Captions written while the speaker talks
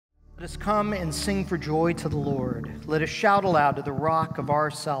Let us come and sing for joy to the Lord. Let us shout aloud to the rock of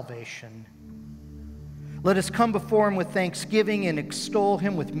our salvation. Let us come before him with thanksgiving and extol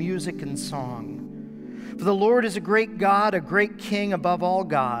him with music and song. For the Lord is a great God, a great King above all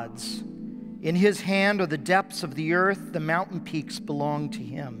gods. In his hand are the depths of the earth, the mountain peaks belong to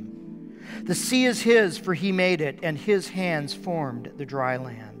him. The sea is his, for he made it, and his hands formed the dry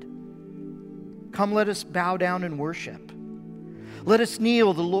land. Come, let us bow down and worship. Let us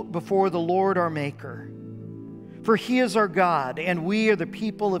kneel before the Lord our Maker. For he is our God, and we are the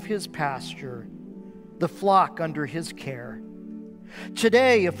people of his pasture, the flock under his care.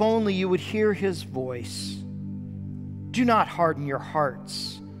 Today, if only you would hear his voice. Do not harden your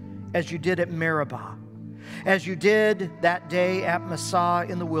hearts as you did at Meribah, as you did that day at Massah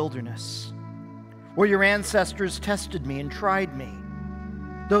in the wilderness, where your ancestors tested me and tried me,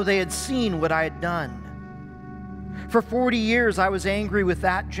 though they had seen what I had done. For 40 years I was angry with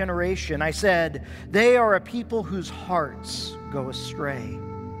that generation. I said, they are a people whose hearts go astray,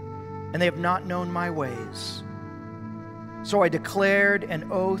 and they have not known my ways. So I declared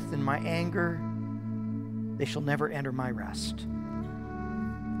an oath in my anger, they shall never enter my rest.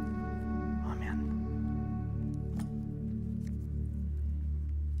 Amen.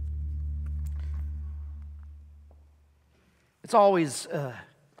 It's always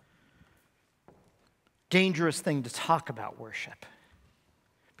dangerous thing to talk about worship,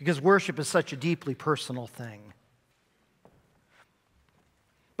 because worship is such a deeply personal thing.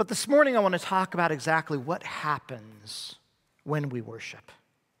 But this morning I want to talk about exactly what happens when we worship.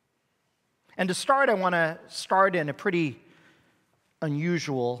 And to start, I want to start in a pretty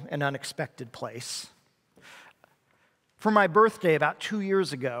unusual and unexpected place. For my birthday about 2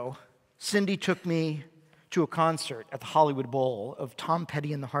 years ago, Cindy took me to a concert at the Hollywood Bowl of Tom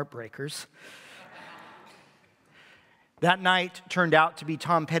Petty and the Heartbreakers. That night turned out to be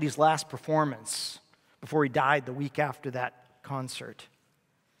Tom Petty's last performance before he died the week after that concert.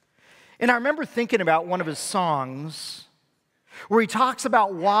 And I remember thinking about one of his songs where he talks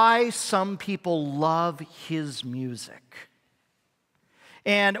about why some people love his music.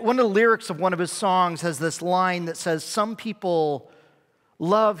 And one of the lyrics of one of his songs has this line that says, some people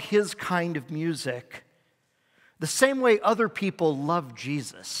love his kind of music the same way other people love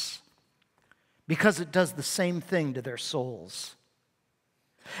Jesus, because it does the same thing to their souls.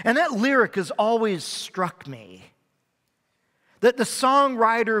 And that lyric has always struck me, that the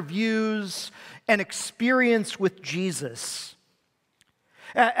songwriter views an experience with Jesus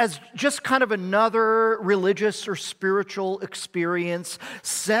as just kind of another religious or spiritual experience,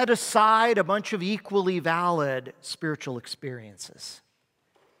 set aside a bunch of equally valid spiritual experiences.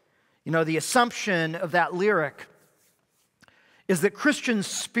 You know, the assumption of that lyric is that Christian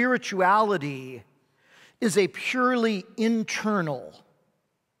spirituality is a purely internal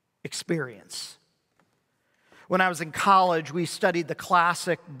experience. When I was in college, we studied the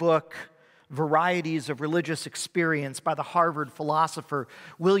classic book, Varieties of Religious Experience by the Harvard philosopher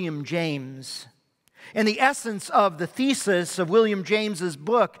William James. And the essence of the thesis of William James's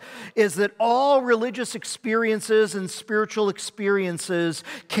book is that all religious experiences and spiritual experiences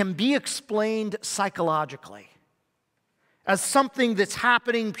can be explained psychologically, as something that's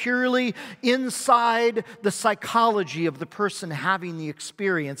happening purely inside the psychology of the person having the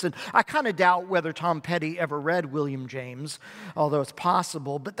experience. And I kind of doubt whether Tom Petty ever read William James, although it's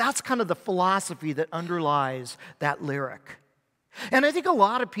possible, but that's kind of the philosophy that underlies that lyric. And I think a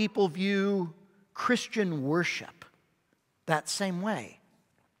lot of people view Christian worship that same way.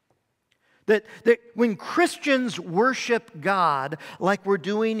 That when Christians worship God like we're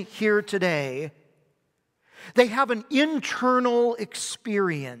doing here today, they have an internal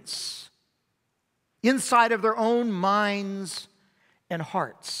experience inside of their own minds and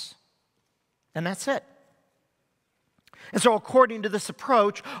hearts. And that's it. And so according to this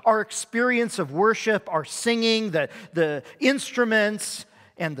approach, our experience of worship, our singing, the instruments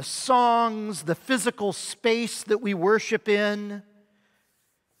and the songs, the physical space that we worship in,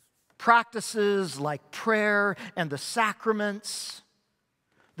 practices like prayer and the sacraments,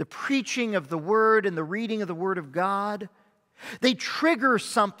 the preaching of the Word and the reading of the Word of God, they trigger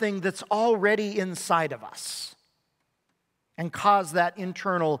something that's already inside of us and cause that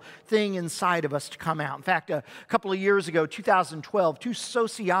internal thing inside of us to come out. In fact, a couple of years ago, 2012, two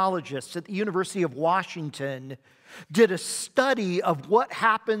sociologists at the University of Washington did a study of what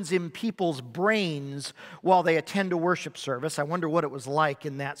happens in people's brains while they attend a worship service. I wonder what it was like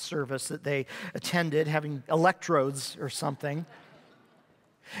in that service that they attended, having electrodes or something.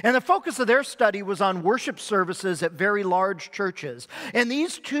 And the focus of their study was on worship services at very large churches. And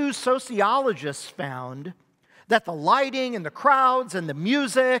these two sociologists found that the lighting and the crowds and the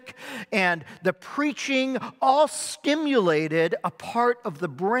music and the preaching all stimulated a part of the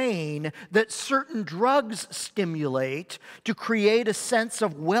brain that certain drugs stimulate to create a sense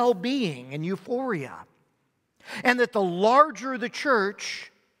of well-being and euphoria. And that the larger the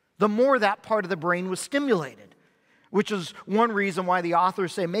church, the more that part of the brain was stimulated, which is one reason why the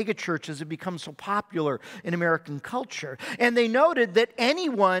authors say megachurches have become so popular in American culture. And they noted that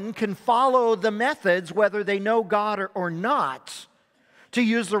anyone can follow the methods, whether they know God or not, to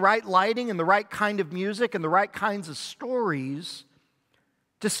use the right lighting and the right kind of music and the right kinds of stories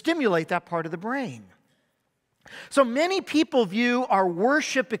to stimulate that part of the brain. So many people view our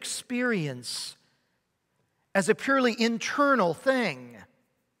worship experience as a purely internal thing.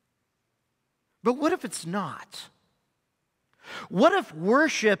 But what if it's not? What if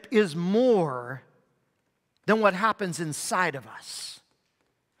worship is more than what happens inside of us?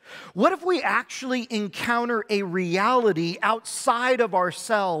 What if we actually encounter a reality outside of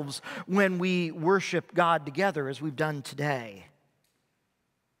ourselves when we worship God together, as we've done today?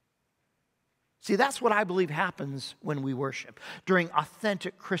 See, that's what I believe happens when we worship, during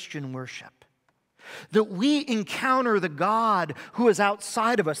authentic Christian worship. That we encounter the God who is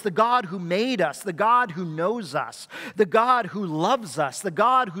outside of us, the God who made us, the God who knows us, the God who loves us, the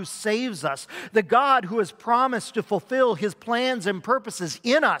God who saves us, the God who has promised to fulfill His plans and purposes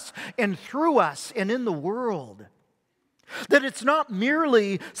in us and through us and in the world. That it's not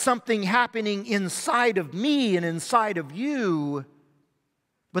merely something happening inside of me and inside of you,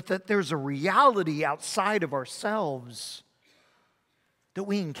 but that there's a reality outside of ourselves that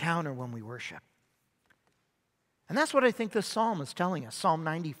we encounter when we worship. And that's what I think this psalm is telling us, Psalm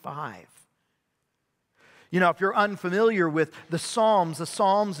 95. You know, if you're unfamiliar with the Psalms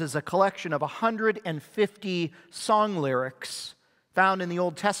is a collection of 150 song lyrics found in the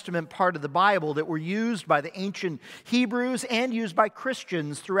Old Testament part of the Bible that were used by the ancient Hebrews and used by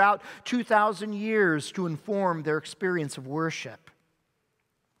Christians throughout 2,000 years to inform their experience of worship.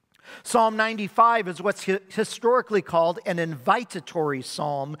 Psalm 95 is what's historically called an invitatory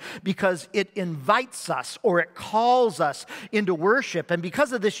psalm because it invites us or it calls us into worship. And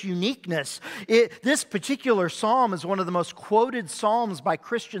because of this uniqueness, this particular psalm is one of the most quoted psalms by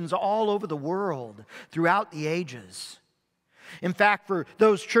Christians all over the world throughout the ages. In fact, for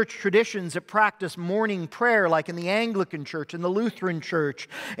those church traditions that practice morning prayer, like in the Anglican Church and the Lutheran Church,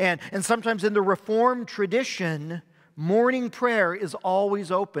 and sometimes in the Reformed tradition, morning prayer is always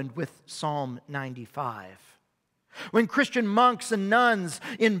opened with Psalm 95. When Christian monks and nuns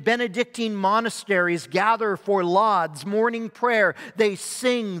in Benedictine monasteries gather for lauds, morning prayer, they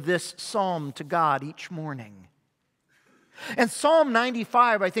sing this psalm to God each morning. And Psalm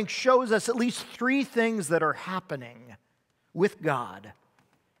 95, I think, shows us at least three things that are happening with God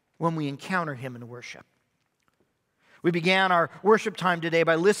when we encounter Him in worship. We began our worship time today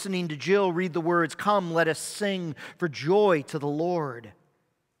by listening to Jill read the words, "Come, let us sing for joy to the Lord."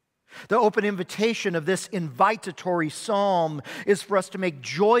 The open invitation of this invitatory psalm is for us to make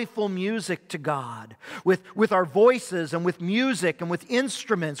joyful music to God with our voices and with music and with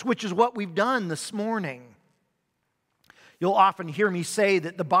instruments, which is what we've done this morning. You'll often hear me say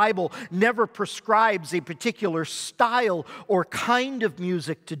that the Bible never prescribes a particular style or kind of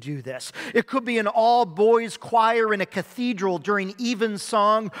music to do this. It could be an all-boys choir in a cathedral during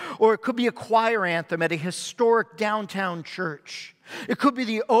evensong, or it could be a choir anthem at a historic downtown church. It could be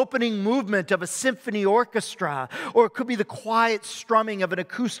the opening movement of a symphony orchestra, or it could be the quiet strumming of an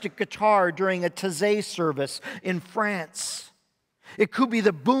acoustic guitar during a Taizé service in France. It could be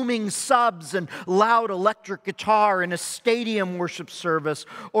the booming subs and loud electric guitar in a stadium worship service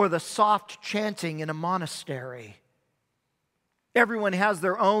or the soft chanting in a monastery. Everyone has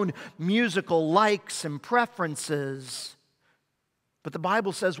their own musical likes and preferences, but the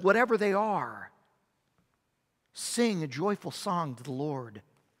Bible says whatever they are, sing a joyful song to the Lord.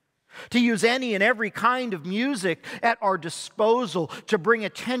 To use any and every kind of music at our disposal to bring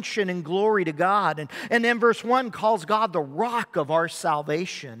attention and glory to God. And then verse 1 calls God the rock of our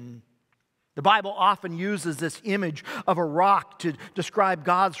salvation. The Bible often uses this image of a rock to describe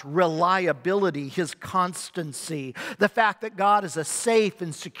God's reliability, His constancy, the fact that God is a safe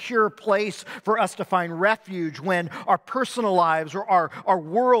and secure place for us to find refuge when our personal lives or our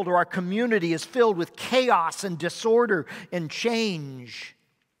world or our community is filled with chaos and disorder and change.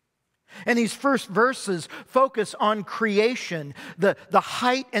 And these first verses focus on creation, the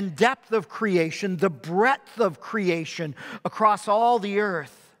height and depth of creation, the breadth of creation across all the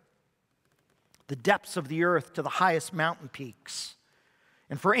earth, the depths of the earth to the highest mountain peaks.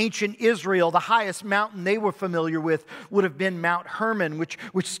 And for ancient Israel, the highest mountain they were familiar with would have been Mount Hermon, which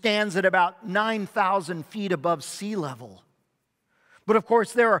stands at about 9,000 feet above sea level. But of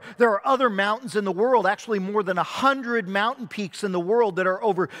course, there are other mountains in the world, actually more than 100 mountain peaks in the world that are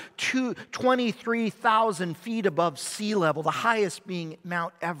over 23,000 feet above sea level, the highest being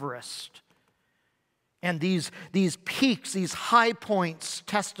Mount Everest. And these peaks, these high points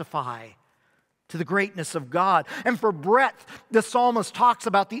testify to the greatness of God. And for breadth, the psalmist talks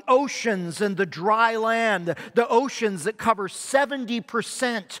about the oceans and the dry land, the oceans that cover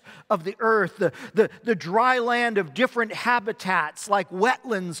 70% of the earth, the dry land of different habitats like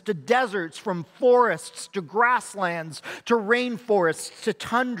wetlands to deserts, from forests to grasslands to rainforests to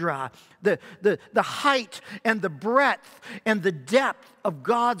tundra, the height and the breadth and the depth of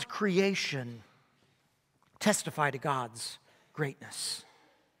God's creation testify to God's greatness.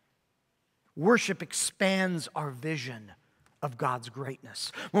 Worship expands our vision of God's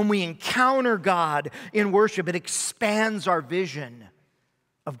greatness. When we encounter God in worship, it expands our vision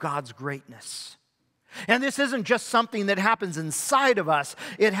of God's greatness. And this isn't just something that happens inside of us.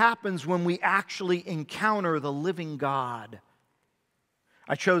 It happens when we actually encounter the living God.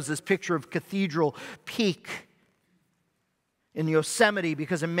 I chose this picture of Cathedral Peak in Yosemite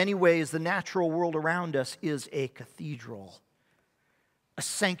because in many ways the natural world around us is a cathedral, a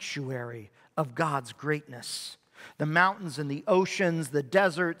sanctuary of God's greatness. The mountains and the oceans, the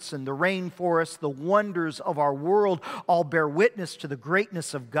deserts and the rainforests, the wonders of our world all bear witness to the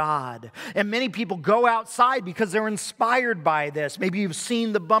greatness of God. And many people go outside because they're inspired by this. Maybe you've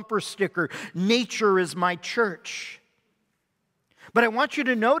seen the bumper sticker, "Nature is my church." But I want you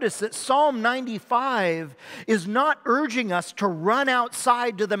to notice that Psalm 95 is not urging us to run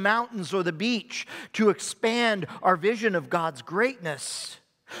outside to the mountains or the beach to expand our vision of God's greatness.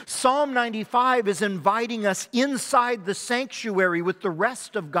 Psalm 95 is inviting us inside the sanctuary with the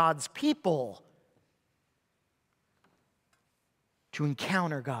rest of God's people to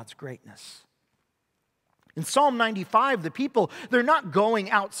encounter God's greatness. In Psalm 95, the people, they're not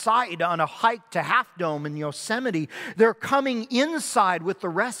going outside on a hike to Half Dome in Yosemite. They're coming inside with the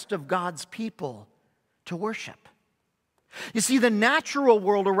rest of God's people to worship. You see, the natural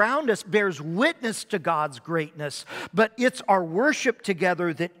world around us bears witness to God's greatness, but it's our worship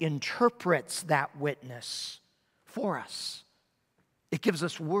together that interprets that witness for us. It gives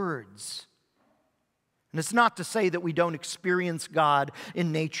us words. And it's not to say that we don't experience God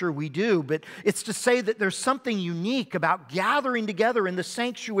in nature, we do, but it's to say that there's something unique about gathering together in the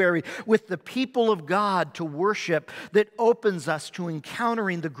sanctuary with the people of God to worship that opens us to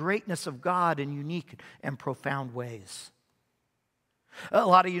encountering the greatness of God in unique and profound ways. A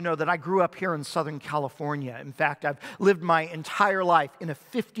lot of you know that I grew up here in Southern California. In fact, I've lived my entire life in a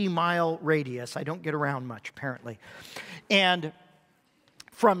 50-mile radius. I don't get around much, apparently. And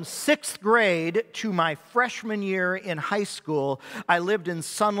from 6th grade to my freshman year in high school, I lived in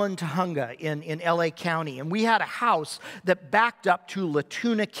Sunland, Tujunga in LA County. And we had a house that backed up to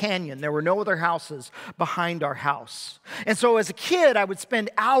Latuna Canyon. There were no other houses behind our house. And so as a kid, I would spend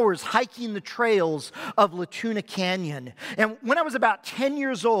hours hiking the trails of Latuna Canyon. And when I was about 10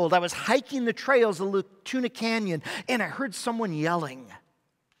 years old, I was hiking the trails of Latuna Canyon, and I heard someone yelling.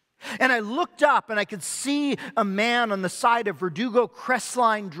 And I looked up and I could see a man on the side of Verdugo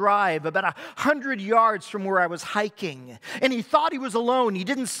Crestline Drive about 100 yards from where I was hiking. And he thought he was alone. He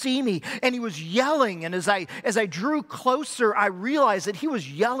didn't see me. And he was yelling. And as I drew closer, I realized that he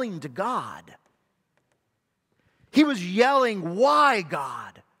was yelling to God. He was yelling, "Why,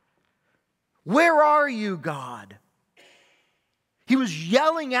 God? Where are you, God?" He was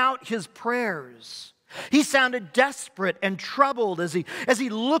yelling out his prayers. He sounded desperate and troubled as he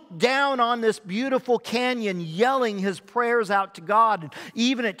looked down on this beautiful canyon, yelling his prayers out to God. And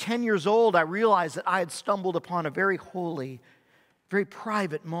even at 10 years old, I realized that I had stumbled upon a very holy, very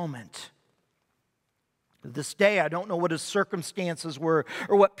private moment. To this day, I don't know what his circumstances were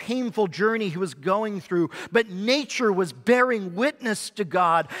or what painful journey he was going through, but nature was bearing witness to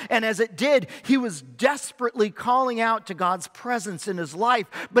God, and as it did, he was desperately calling out to God's presence in his life,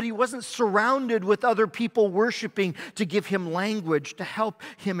 but he wasn't surrounded with other people worshiping to give him language to help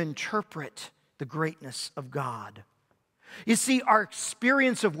him interpret the greatness of God. You see, our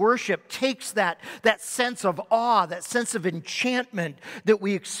experience of worship takes that sense of awe, that sense of enchantment that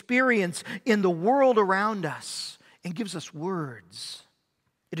we experience in the world around us and gives us words.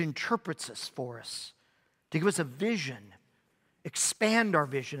 It interprets us for us to give us a vision, expand our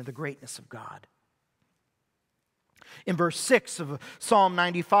vision of the greatness of God. In verse 6 of Psalm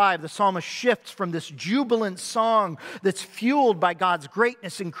 95, the psalmist shifts from this jubilant song that's fueled by God's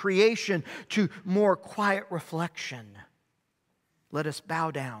greatness in creation to more quiet reflection. let us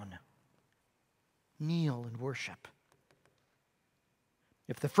bow down, kneel and worship.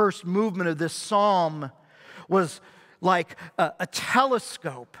 If the first movement of this psalm was like a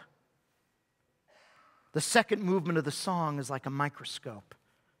telescope, the second movement of the song is like a microscope,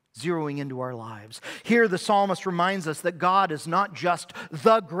 zeroing into our lives. Here the psalmist reminds us that God is not just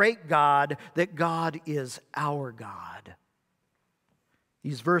the great God, that God is our God.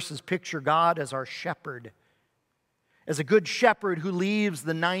 These verses picture God as our shepherd, as a good shepherd who leaves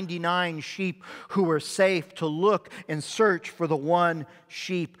the 99 sheep who are safe to look and search for the one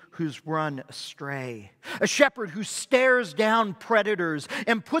sheep who's run astray. A shepherd who stares down predators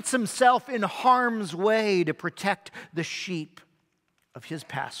and puts himself in harm's way to protect the sheep of his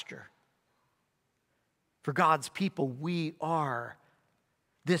pasture. For God's people, we are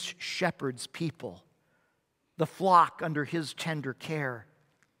this shepherd's people, the flock under his tender care.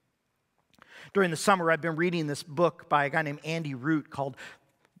 During the summer, I've been reading this book by a guy named Andy Root called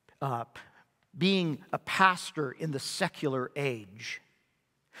Being a Pastor in the Secular Age.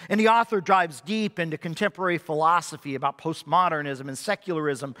 And the author dives deep into contemporary philosophy about postmodernism and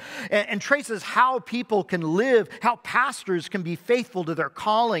secularism and traces how people can live, how pastors can be faithful to their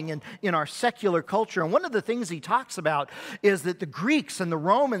calling in our secular culture. And one of the things he talks about is that the Greeks and the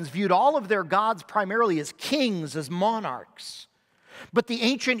Romans viewed all of their gods primarily as kings, as monarchs. But the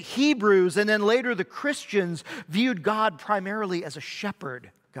ancient Hebrews and then later the Christians viewed God primarily as a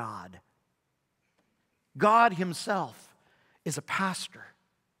shepherd God. God himself is a pastor.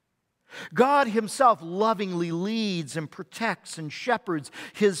 God himself lovingly leads and protects and shepherds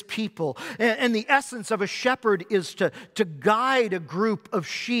his people. And the essence of a shepherd is to guide a group of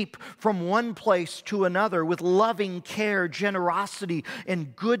sheep from one place to another with loving care, generosity,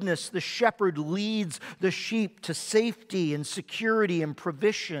 and goodness. The shepherd leads the sheep to safety and security and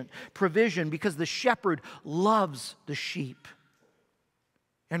provision because the shepherd loves the sheep.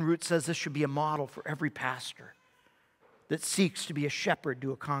 And Root says this should be a model for every pastor that seeks to be a shepherd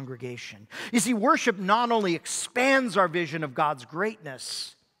to a congregation. You see, worship not only expands our vision of God's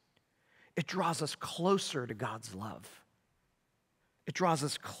greatness, it draws us closer to God's love. It draws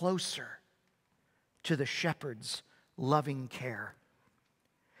us closer to the shepherd's loving care.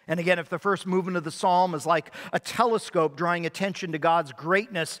 And again, if the first movement of the psalm is like a telescope drawing attention to God's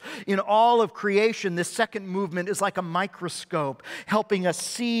greatness in all of creation, this second movement is like a microscope, helping us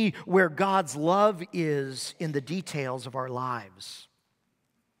see where God's love is in the details of our lives.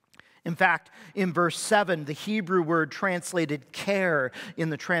 In fact, in verse 7, the Hebrew word translated care in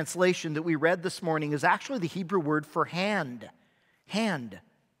the translation that we read this morning is actually the Hebrew word for hand. Hand.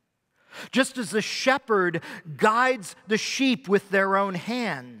 Just as the shepherd guides the sheep with their own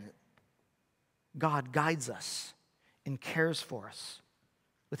hand, God guides us and cares for us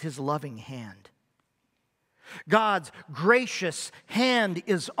with his loving hand. God's gracious hand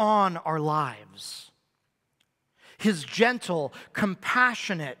is on our lives. His gentle,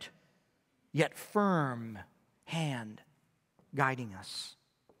 compassionate, yet firm hand guiding us.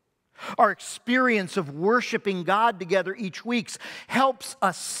 Our experience of worshiping God together each week helps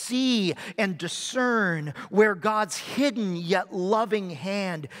us see and discern where God's hidden yet loving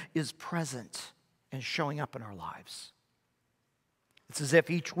hand is present and showing up in our lives. It's as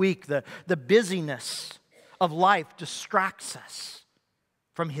if each week the busyness of life distracts us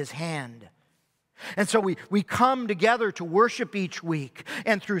from his hand. And so we come together to worship each week,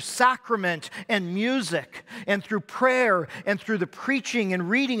 and through sacrament and music and through prayer and through the preaching and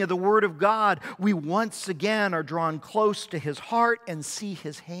reading of the Word of God, we once again are drawn close to his heart and see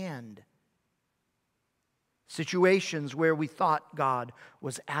his hand. Situations where we thought God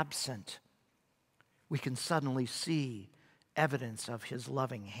was absent, we can suddenly see evidence of his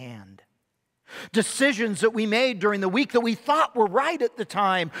loving hand. Decisions that we made during the week that we thought were right at the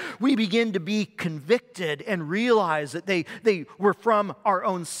time, we begin to be convicted and realize that they were from our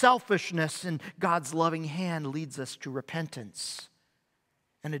own selfishness, and God's loving hand leads us to repentance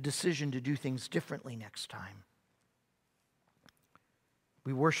and a decision to do things differently next time.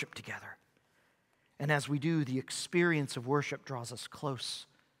 We worship together, and as we do, the experience of worship draws us close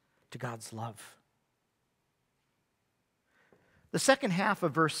to God's love. The second half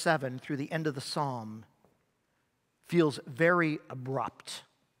of verse 7 through the end of the psalm feels very abrupt.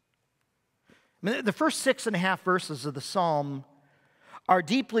 I mean, the first 6.5 verses of the psalm are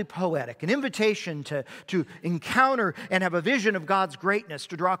deeply poetic, an invitation to encounter and have a vision of God's greatness,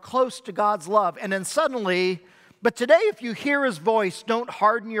 to draw close to God's love. And then suddenly, but today if you hear his voice, don't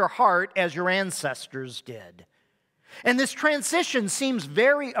harden your heart as your ancestors did. And this transition seems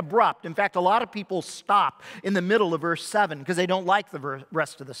very abrupt. In fact, a lot of people stop in the middle of verse 7 because they don't like the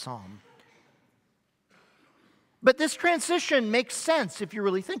rest of the psalm. But this transition makes sense if you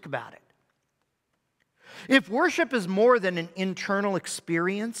really think about it. If worship is more than an internal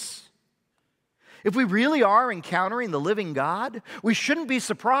experience, if we really are encountering the living God, we shouldn't be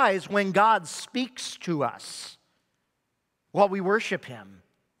surprised when God speaks to us while we worship Him.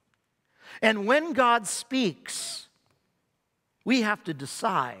 And when God speaks, we have to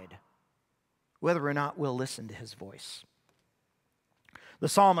decide whether or not we'll listen to His voice. The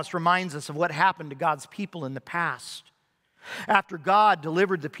psalmist reminds us of what happened to God's people in the past. After God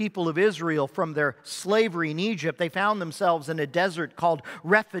delivered the people of Israel from their slavery in Egypt, they found themselves in a desert called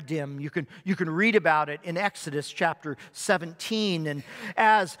Rephidim. You can read about it in Exodus chapter 17. And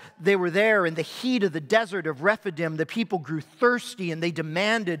as they were there in the heat of the desert of Rephidim, the people grew thirsty and they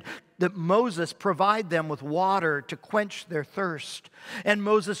demanded that Moses provide them with water to quench their thirst. And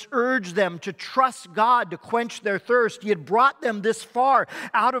Moses urged them to trust God to quench their thirst. He had brought them this far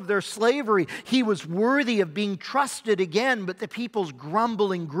out of their slavery. He was worthy of being trusted again, but the people's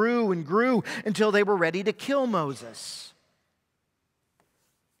grumbling grew and grew until they were ready to kill Moses.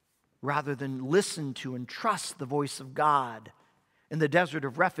 Rather than listen to and trust the voice of God in the desert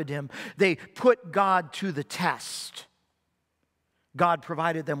of Rephidim, they put God to the test. God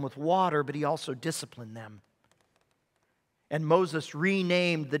provided them with water, but He also disciplined them. And Moses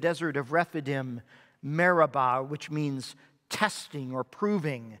renamed the desert of Rephidim Meribah, which means testing or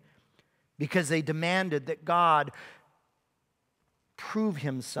proving, because they demanded that God prove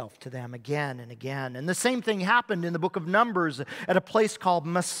Himself to them again and again. And the same thing happened in the book of Numbers at a place called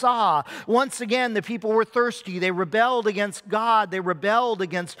Massah. Once again, the people were thirsty. They rebelled against God. They rebelled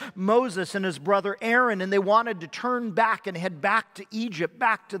against Moses and his brother Aaron, and they wanted to turn back and head back to Egypt,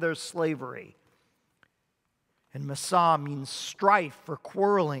 back to their slavery. And Massah means strife or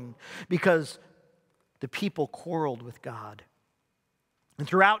quarreling, because the people quarreled with God. And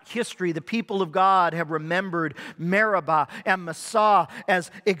throughout history, the people of God have remembered Meribah and Massah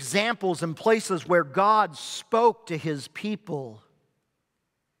as examples and places where God spoke to His people,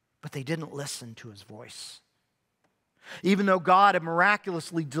 but they didn't listen to His voice. Even though God had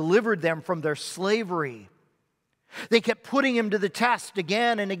miraculously delivered them from their slavery, they kept putting Him to the test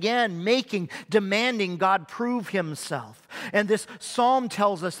again and again, demanding God prove Himself. And this psalm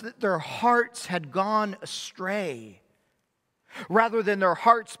tells us that their hearts had gone astray. Rather than their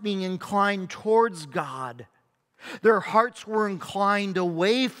hearts being inclined towards God, their hearts were inclined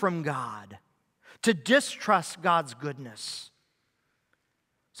away from God, to distrust God's goodness.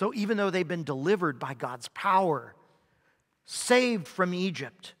 So even though they've been delivered by God's power, saved from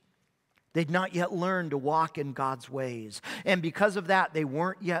Egypt, they'd not yet learned to walk in God's ways. And because of that, they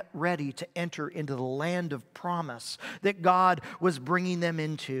weren't yet ready to enter into the land of promise that God was bringing them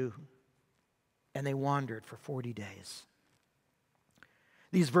into. And they wandered for 40 days.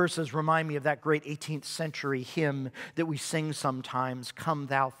 These verses remind me of that great 18th century hymn that we sing sometimes, "Come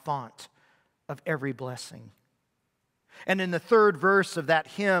Thou Fount of Every Blessing." And in the third verse of that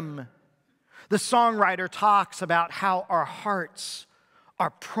hymn, the songwriter talks about how our hearts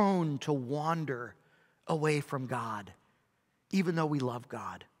are prone to wander away from God, even though we love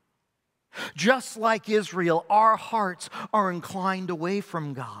God. Just like Israel, our hearts are inclined away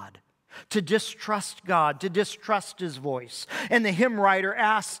from God, to distrust God, to distrust His voice. And the hymn writer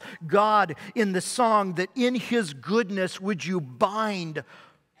asks God in the song that in His goodness would you bind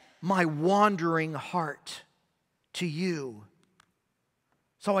my wandering heart to you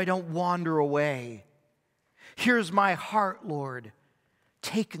so I don't wander away. Here's my heart, Lord.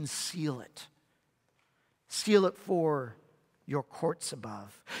 Take and seal it. Seal it for your courts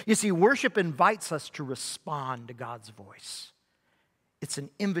above. You see, worship invites us to respond to God's voice. It's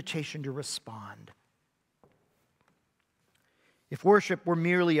an invitation to respond. If worship were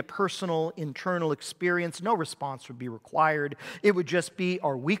merely a personal, internal experience, no response would be required. It would just be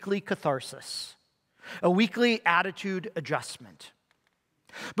our weekly catharsis, a weekly attitude adjustment.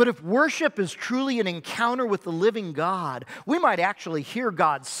 But if worship is truly an encounter with the living God, we might actually hear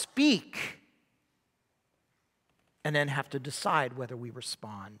God speak and then have to decide whether we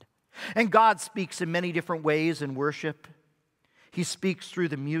respond. And God speaks in many different ways in worship. He speaks through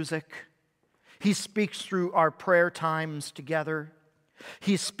the music. He speaks through our prayer times together.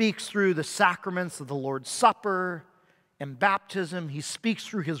 He speaks through the sacraments of the Lord's Supper and baptism. He speaks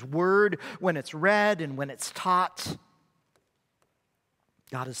through His word when it's read and when it's taught.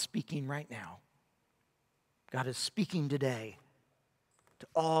 God is speaking right now. God is speaking today to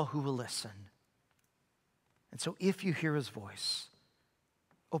all who will listen. And so if you hear His voice,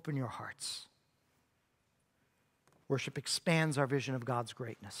 open your hearts. Worship expands our vision of God's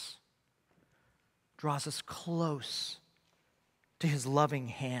greatness, draws us close to His loving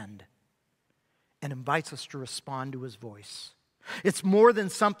hand, and invites us to respond to his voice. It's more than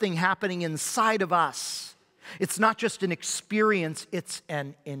something happening inside of us. It's not just an experience, it's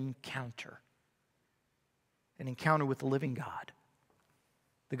an encounter. An encounter with the living God.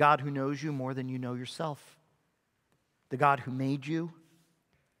 The God who knows you more than you know yourself. The God who made you,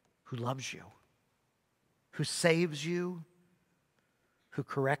 who loves you, who saves you, who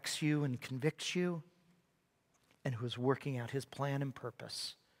corrects you and convicts you, and who is working out his plan and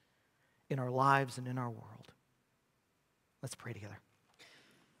purpose in our lives and in our world. Let's pray together.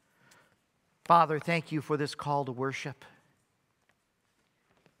 Father, thank you for this call to worship.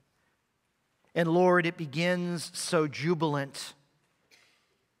 And Lord, it begins so jubilant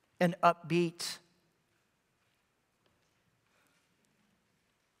and upbeat,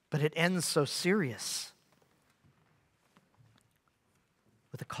 but it ends so serious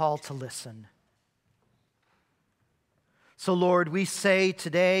with a call to listen. So, Lord, we say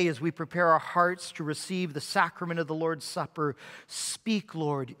today as we prepare our hearts to receive the sacrament of the Lord's Supper, speak,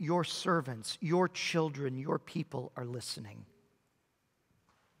 Lord, your servants, your children, your people are listening.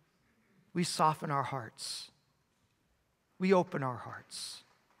 We soften our hearts. We open our hearts.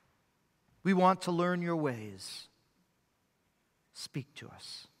 We want to learn your ways. Speak to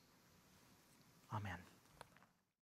us. Amen.